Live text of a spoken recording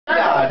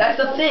That's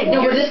the thing.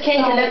 This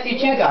can't connect you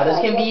to God. This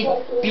can be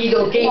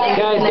the gate that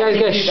connects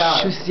you to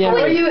God.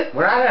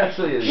 We're not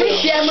actually.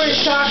 Miss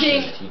Yammer's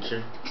talking.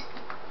 Teacher.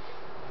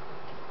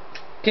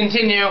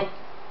 Continue.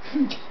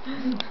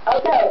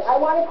 Okay, I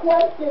want a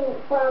question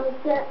from.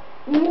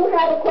 Do you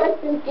have a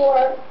question for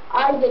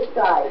Isaac's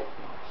side?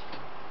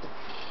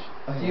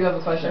 Do you have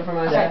a question for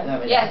my side?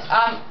 Yes.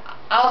 I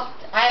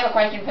have a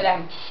question for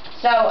them.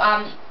 So,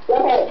 Go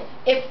ahead.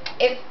 if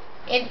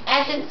in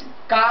essence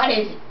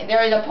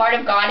there is a part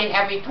of God in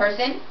every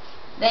person,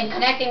 then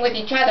connecting with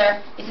each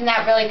other, isn't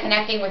that really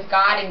connecting with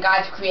God and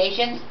God's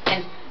creations?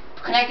 And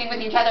connecting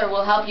with each other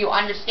will help you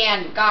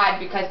understand God,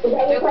 because Is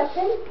that your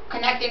question?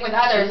 connecting with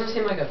It others. doesn't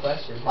seem like a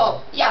question.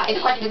 Oh, yeah, it's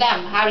a question to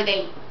them. How do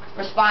they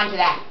respond to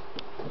that?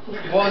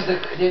 What was the?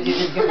 Did you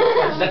give me a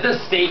question? That's a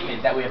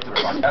statement that we have to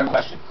respond to. Not a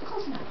question.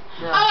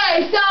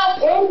 Alright, so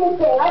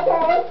Interesting.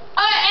 Okay.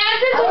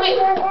 answer I to want me.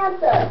 to hear an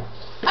answer.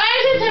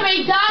 Answer to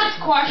me God's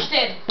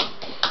question.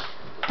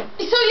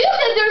 So you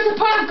said there's a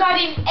part of God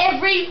in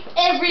every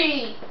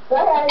Go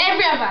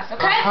ahead. of us,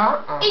 okay?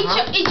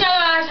 Each of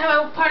us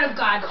have a part of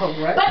God.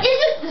 Correct. But is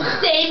it the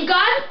same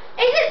God?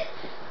 Is it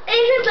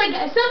like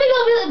some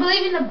people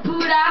believe in the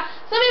Buddha,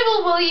 some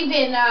people believe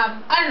in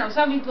I don't know,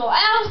 some people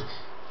else.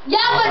 Yeah,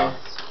 but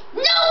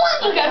no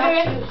one.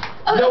 Okay.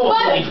 No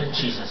one believes in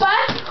Jesus.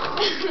 But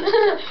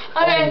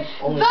okay,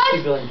 you're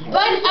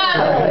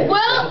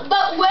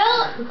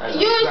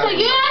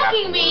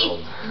asking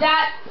me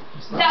that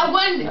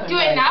one do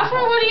enough,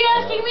 or what are you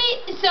asking me?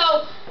 So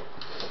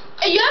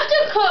you have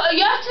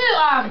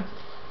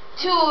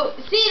to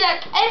see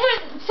that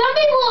some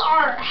people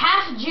are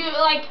half Jew,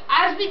 like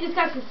as we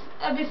discussed this,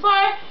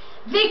 before.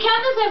 They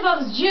count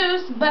themselves as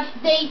Jews, but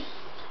they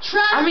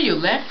trust. I mean, you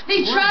left.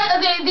 They trust.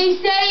 They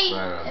say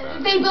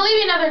they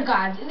believe in other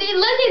gods. Let's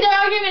say their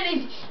argument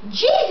is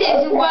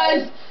Jesus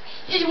was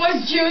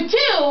Jew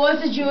too.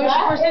 Was a Jewish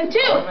person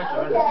too.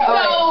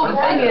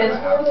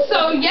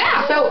 So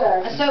yeah.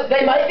 So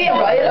they might be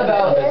right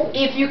about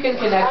if you can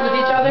connect with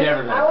each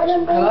other. I want to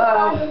move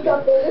on to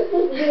something. This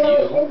is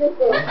really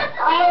interesting.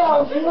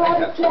 Do you have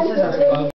a sense of